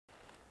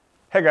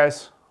Hey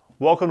guys,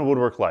 welcome to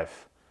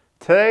Wood.Work.LIFE.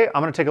 Today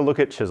I'm going to take a look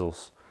at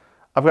chisels.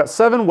 I've got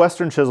 7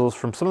 Western chisels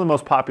from some of the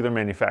most popular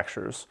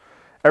manufacturers.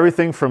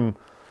 Everything from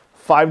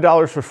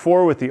 $5 for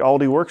 4 with the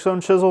Aldi Work Zone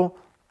chisel,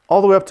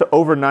 all the way up to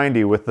over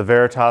 90 with the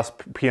Veritas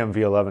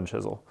PMV11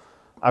 chisel.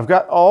 I've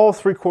got all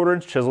 3/4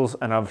 inch chisels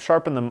and I've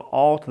sharpened them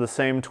all to the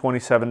same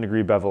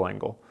 27-degree bevel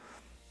angle.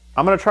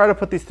 I'm going to try to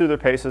put these through their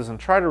paces and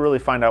try to really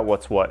find out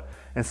what's what,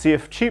 and see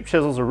if cheap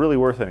chisels are really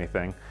worth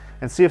anything,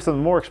 and see if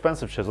some more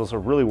expensive chisels are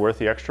really worth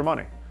the extra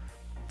money.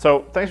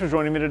 So thanks for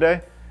joining me today,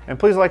 and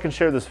please like and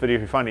share this video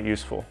if you find it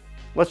useful.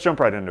 Let's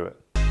jump right into it.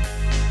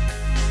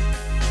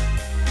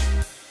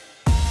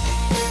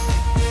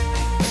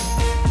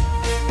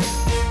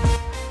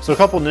 So a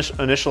couple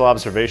initial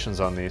observations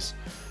on these.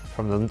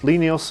 From the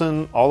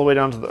Lie-Nielsen all the way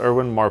down to the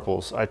Irwin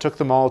Marples. I took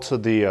them all to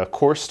the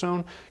coarse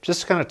stone just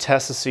to kind of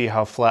test to see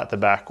how flat the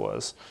back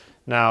was.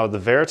 Now the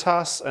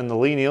Veritas and the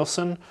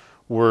Lie-Nielsen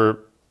were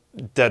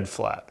dead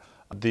flat.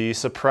 The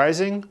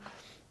surprising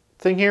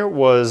thing here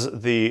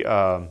was the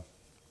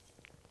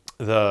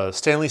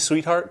Stanley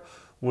Sweetheart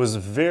was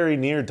very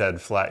near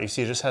dead flat. You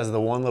see it just has the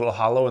one little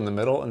hollow in the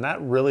middle, and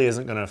that really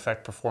isn't going to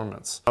affect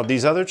performance. Now,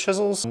 these other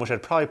chisels, which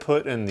I'd probably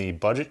put in the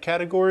budget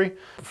category,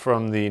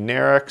 from the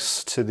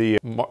Narex to the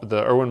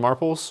Irwin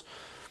Marples,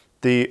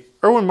 the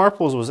Irwin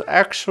Marples was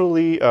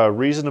actually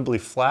reasonably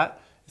flat.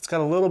 It's got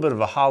a little bit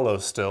of a hollow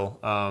still,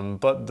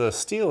 but the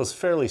steel is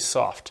fairly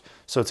soft.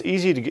 So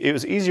it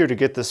was easier to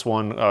get this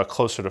one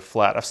closer to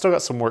flat. I've still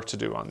got some work to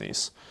do on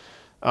these.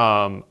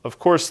 Of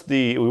course,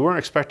 we weren't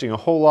expecting a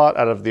whole lot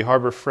out of the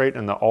Harbor Freight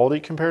and the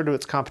Aldi compared to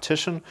its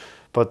competition,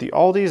 but the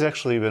Aldi's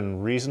actually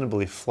been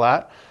reasonably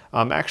flat,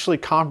 actually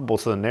comparable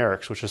to the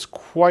Narex, which is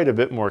quite a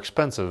bit more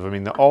expensive. I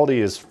mean, the Aldi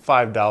is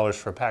 $5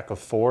 for a pack of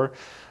 4.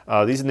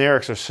 These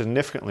Narex are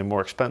significantly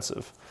more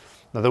expensive.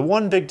 Now, the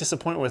one big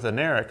disappointment with the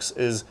Narex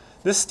is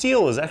this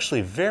steel is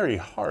actually very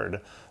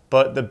hard,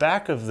 but the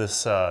back of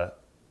this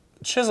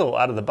chisel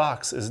out of the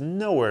box is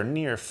nowhere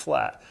near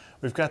flat.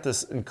 We've got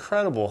this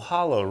incredible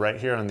hollow right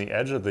here on the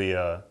edge of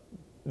the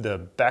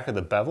back of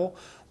the bevel,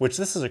 which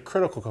this is a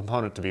critical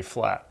component to be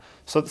flat.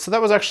 So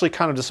that was actually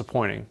kind of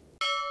disappointing.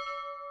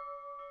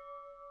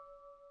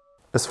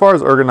 As far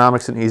as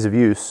ergonomics and ease of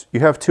use,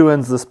 you have 2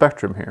 ends of the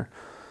spectrum here.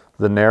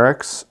 The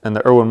Narex and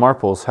the Irwin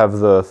Marples have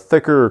the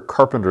thicker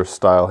carpenter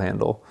style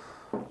handle.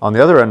 On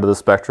the other end of the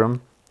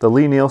spectrum, the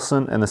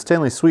Lie-Nielsen and the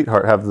Stanley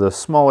Sweetheart have the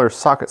smaller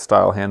socket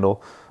style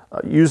handle,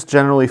 used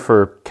generally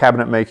for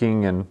cabinet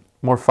making and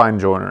more fine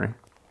joinery.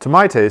 To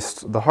my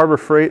taste, the Harbor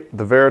Freight,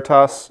 the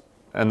Veritas,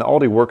 and the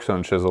Aldi Work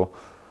Zone chisel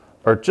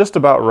are just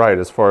about right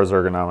as far as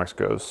ergonomics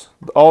goes.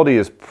 The Aldi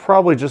is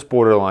probably just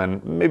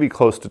borderline, maybe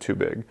close to too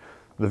big.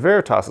 The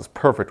Veritas is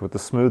perfect with the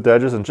smoothed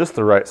edges and just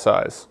the right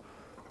size.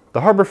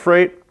 The Harbor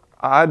Freight,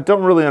 I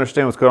don't really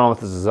understand what's going on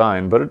with the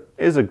design, but it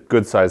is a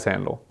good size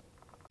handle.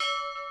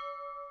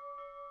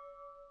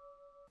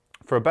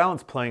 For a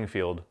balanced playing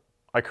field,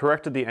 I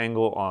corrected the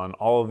angle on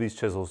all of these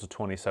chisels to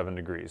 27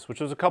 degrees, which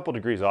was a couple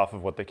degrees off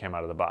of what they came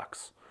out of the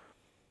box.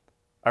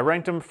 I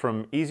ranked them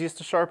from easiest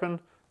to sharpen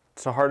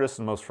to hardest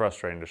and most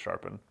frustrating to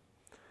sharpen.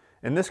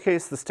 In this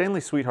case, the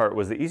Stanley Sweetheart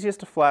was the easiest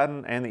to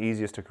flatten and the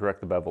easiest to correct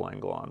the bevel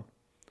angle on.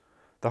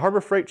 The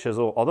Harbor Freight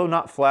chisel, although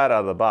not flat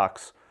out of the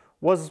box,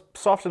 was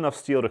soft enough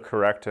steel to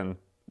correct and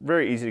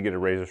very easy to get a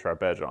razor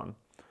sharp edge on.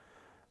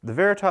 The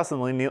Veritas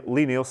and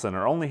Lie-Nielsen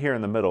are only here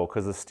in the middle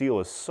because the steel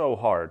is so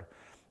hard.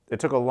 It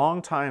took a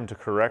long time to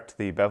correct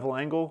the bevel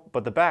angle,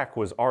 but the back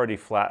was already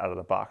flat out of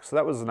the box, so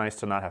that was nice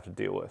to not have to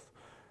deal with.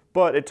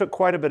 But it took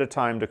quite a bit of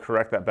time to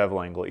correct that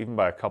bevel angle, even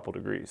by a couple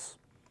degrees.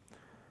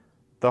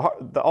 The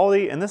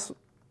Aldi, and this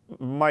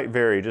might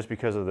vary just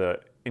because of the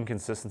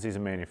inconsistencies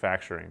in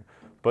manufacturing,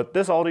 but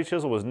this Aldi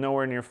chisel was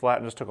nowhere near flat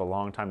and just took a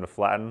long time to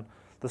flatten.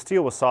 The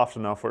steel was soft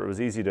enough where it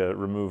was easy to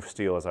remove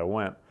steel as I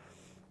went.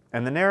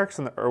 And the Narex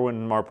and the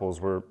Irwin Marples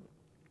were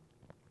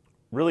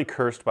really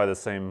cursed by the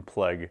same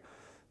plague.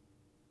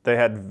 They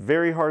had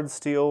very hard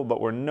steel, but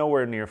were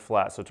nowhere near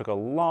flat, so it took a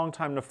long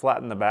time to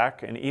flatten the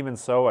back, and even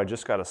so, I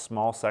just got a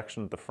small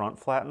section at the front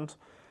flattened.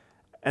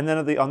 And then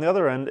on the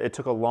other end, it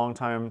took a long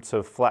time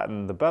to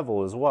flatten the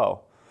bevel as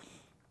well.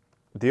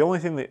 The only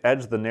thing that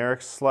edged the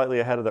Narex slightly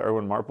ahead of the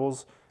Irwin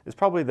Marples is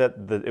probably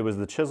that it was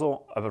the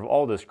chisel of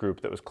all this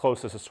group that was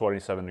closest to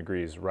 27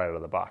 degrees right out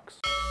of the box.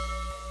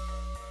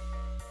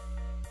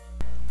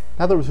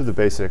 Now that we're through the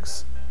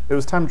basics, it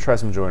was time to try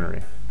some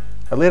joinery.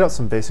 I laid out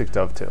some basic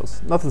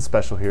dovetails, nothing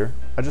special here.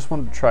 I just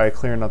wanted to try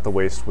clearing out the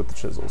waste with the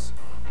chisels.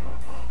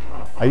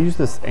 I used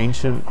this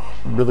ancient,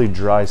 really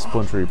dry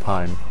splintery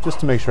pine just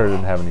to make sure I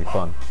didn't have any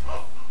fun.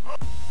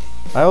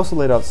 I also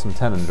laid out some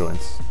tenon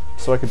joints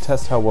so I could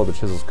test how well the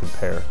chisels could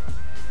pair.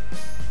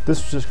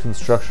 This was just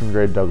construction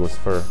grade Douglas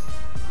fir.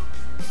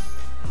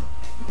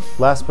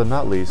 Last but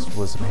not least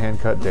was some hand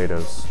cut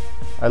dados.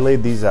 I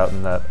laid these out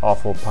in that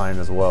awful pine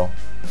as well.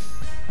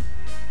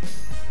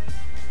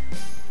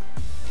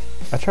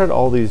 I tried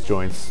all these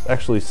joints,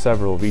 actually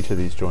several of each of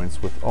these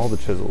joints, with all the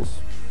chisels.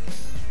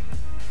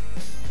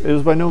 It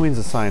was by no means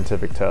a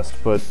scientific test,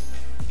 but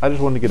I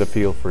just wanted to get a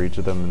feel for each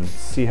of them and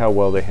see how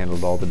well they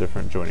handled all the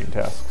different joining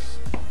tasks.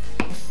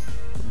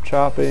 From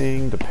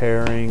chopping, to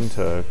paring,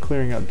 to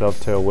clearing out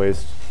dovetail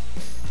waste,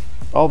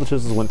 all the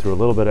chisels went through a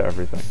little bit of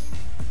everything.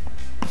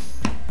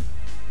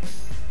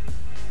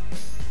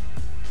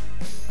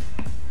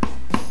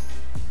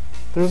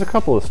 There was a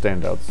couple of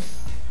standouts,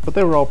 but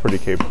they were all pretty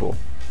capable.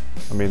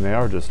 I mean, they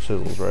are just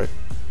chisels, right?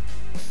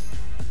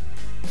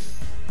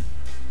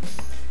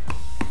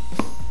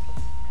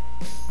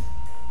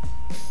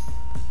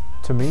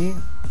 To me,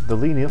 the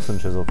Lie-Nielsen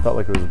chisel felt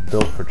like it was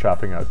built for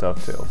chopping out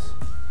dovetails.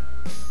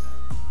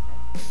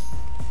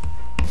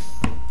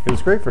 It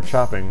was great for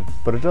chopping,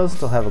 but it does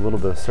still have a little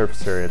bit of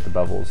surface area at the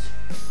bevels.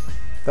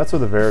 That's where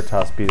the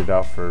Veritas beat it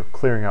out for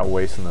clearing out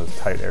waste in those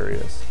tight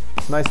areas.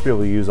 It's nice to be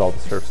able to use all the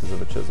surfaces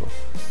of a chisel.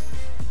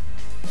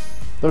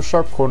 Those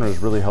sharp corners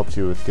really helped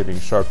you with getting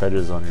sharp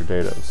edges on your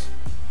dados.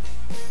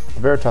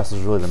 The Veritas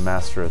is really the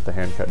master at the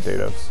hand-cut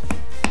dados.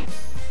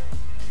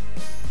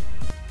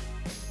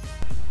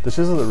 The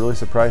chisel that really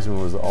surprised me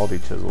was the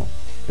Aldi chisel.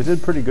 It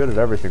did pretty good at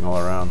everything all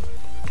around.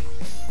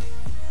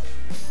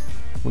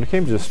 When it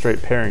came to just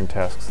straight paring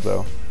tasks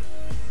though,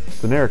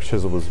 the Narex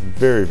chisel was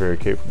very, very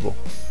capable.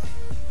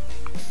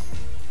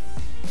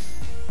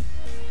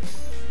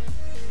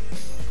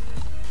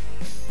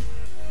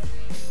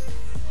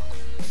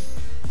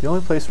 The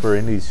only place where any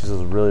of these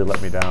chisels really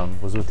let me down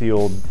was with the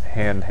old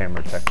hand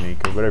hammer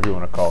technique, or whatever you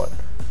want to call it.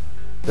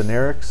 The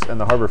Narex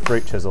and the Harbor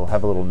Freight chisel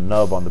have a little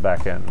nub on the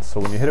back end, so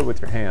when you hit it with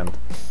your hand,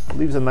 it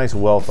leaves a nice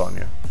welt on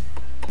you.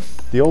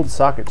 The old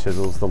socket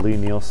chisels, the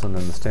Lie-Nielsen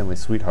and the Stanley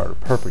Sweetheart, are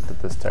perfect at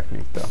this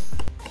technique though.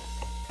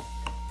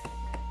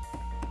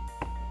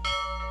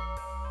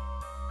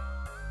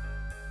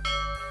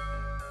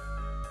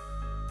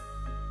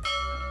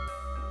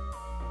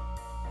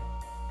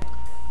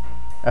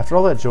 After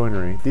all that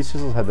joinery, these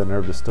chisels had the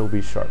nerve to still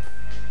be sharp,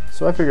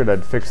 so I figured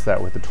I'd fix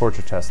that with the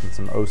torture test and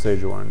some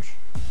Osage orange.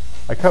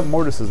 I cut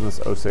mortises in this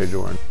Osage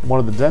orange, one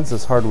of the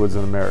densest hardwoods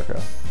in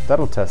America.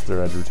 That'll test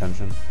their edge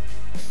retention.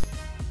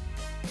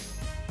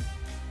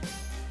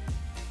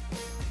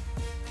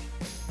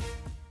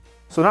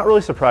 So not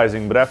really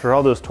surprising, but after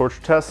all those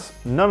torture tests,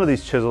 none of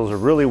these chisels are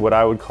really what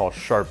I would call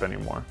sharp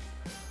anymore.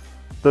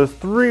 The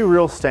three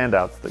real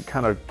standouts that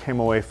kind of came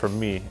away from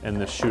me in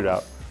this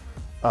shootout.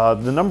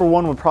 The number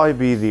one would probably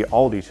be the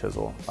Aldi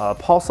chisel.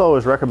 Paul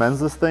Sellers recommends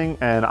this thing,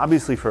 and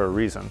obviously for a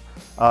reason.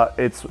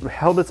 It's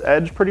held its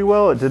edge pretty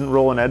well. It didn't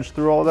roll an edge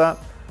through all that.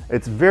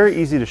 It's very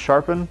easy to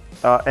sharpen,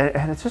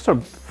 and it's just a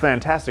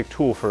fantastic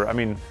tool for, I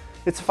mean,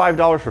 it's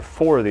 $5 for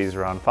 4 of these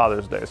around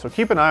Father's Day, so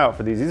keep an eye out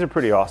for these. These are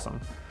pretty awesome.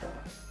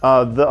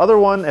 The other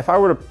one, if I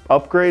were to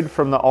upgrade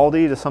from the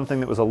Aldi to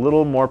something that was a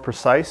little more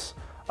precise,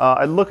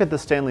 I'd look at the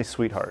Stanley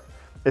Sweetheart.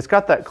 It's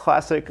got that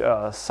classic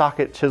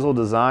socket chisel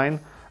design.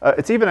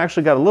 It's even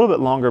actually got a little bit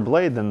longer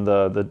blade than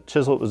the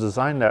chisel it was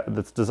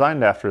that's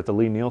designed after it, the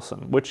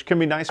Lie-Nielsen, which can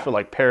be nice for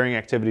like paring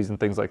activities and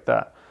things like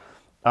that.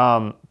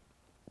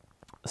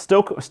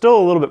 Still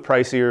a little bit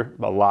pricier,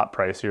 a lot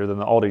pricier than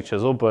the Aldi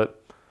chisel,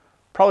 but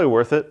probably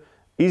worth it.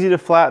 Easy to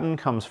flatten,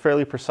 comes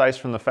fairly precise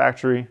from the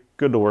factory,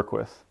 good to work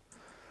with.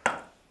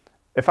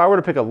 If I were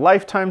to pick a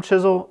lifetime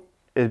chisel,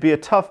 it'd be a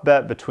tough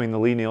bet between the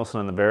Lie-Nielsen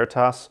and the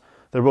Veritas.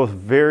 They're both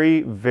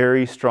very,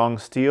 very strong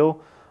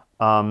steel.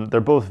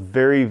 They're both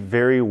very,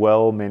 very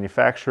well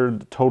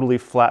manufactured, totally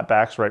flat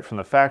backs right from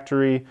the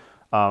factory.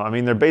 I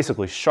mean, they're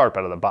basically sharp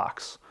out of the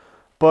box.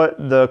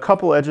 But the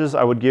couple edges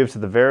I would give to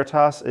the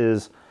Veritas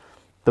is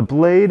the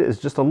blade is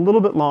just a little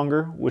bit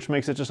longer, which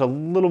makes it just a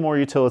little more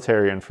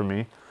utilitarian for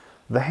me.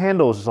 The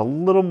handle is just a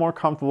little more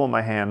comfortable in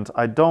my hand.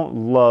 I don't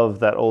love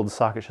that old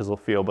socket chisel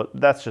feel, but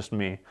that's just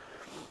me.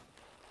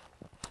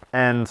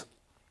 And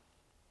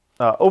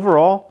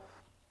overall,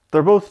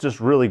 they're both just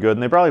really good,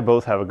 and they probably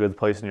both have a good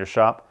place in your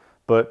shop,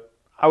 but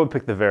I would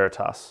pick the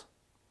Veritas.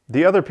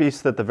 The other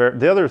piece that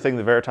the other thing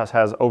the Veritas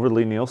has over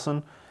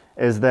Lie-Nielsen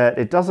is that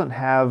it doesn't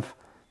have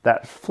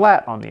that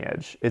flat on the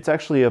edge. It's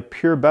actually a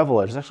pure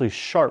bevel edge. It's actually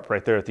sharp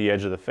right there at the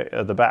edge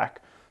of the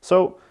back.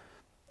 So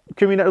it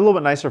can be a little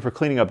bit nicer for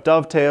cleaning up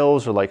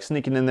dovetails or like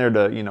sneaking in there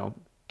to, you know,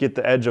 get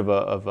the edge of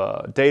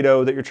a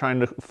dado that you're trying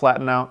to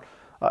flatten out.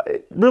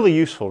 Really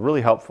useful,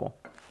 really helpful.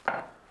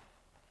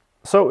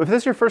 So if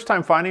this is your first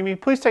time finding me,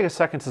 please take a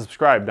second to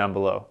subscribe down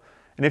below.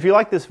 And if you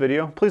like this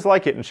video, please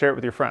like it and share it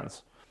with your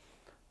friends.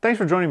 Thanks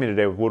for joining me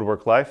today with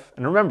Wood.Work.LIFE,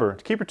 and remember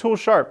to keep your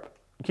tools sharp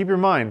and keep your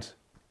mind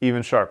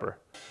even sharper.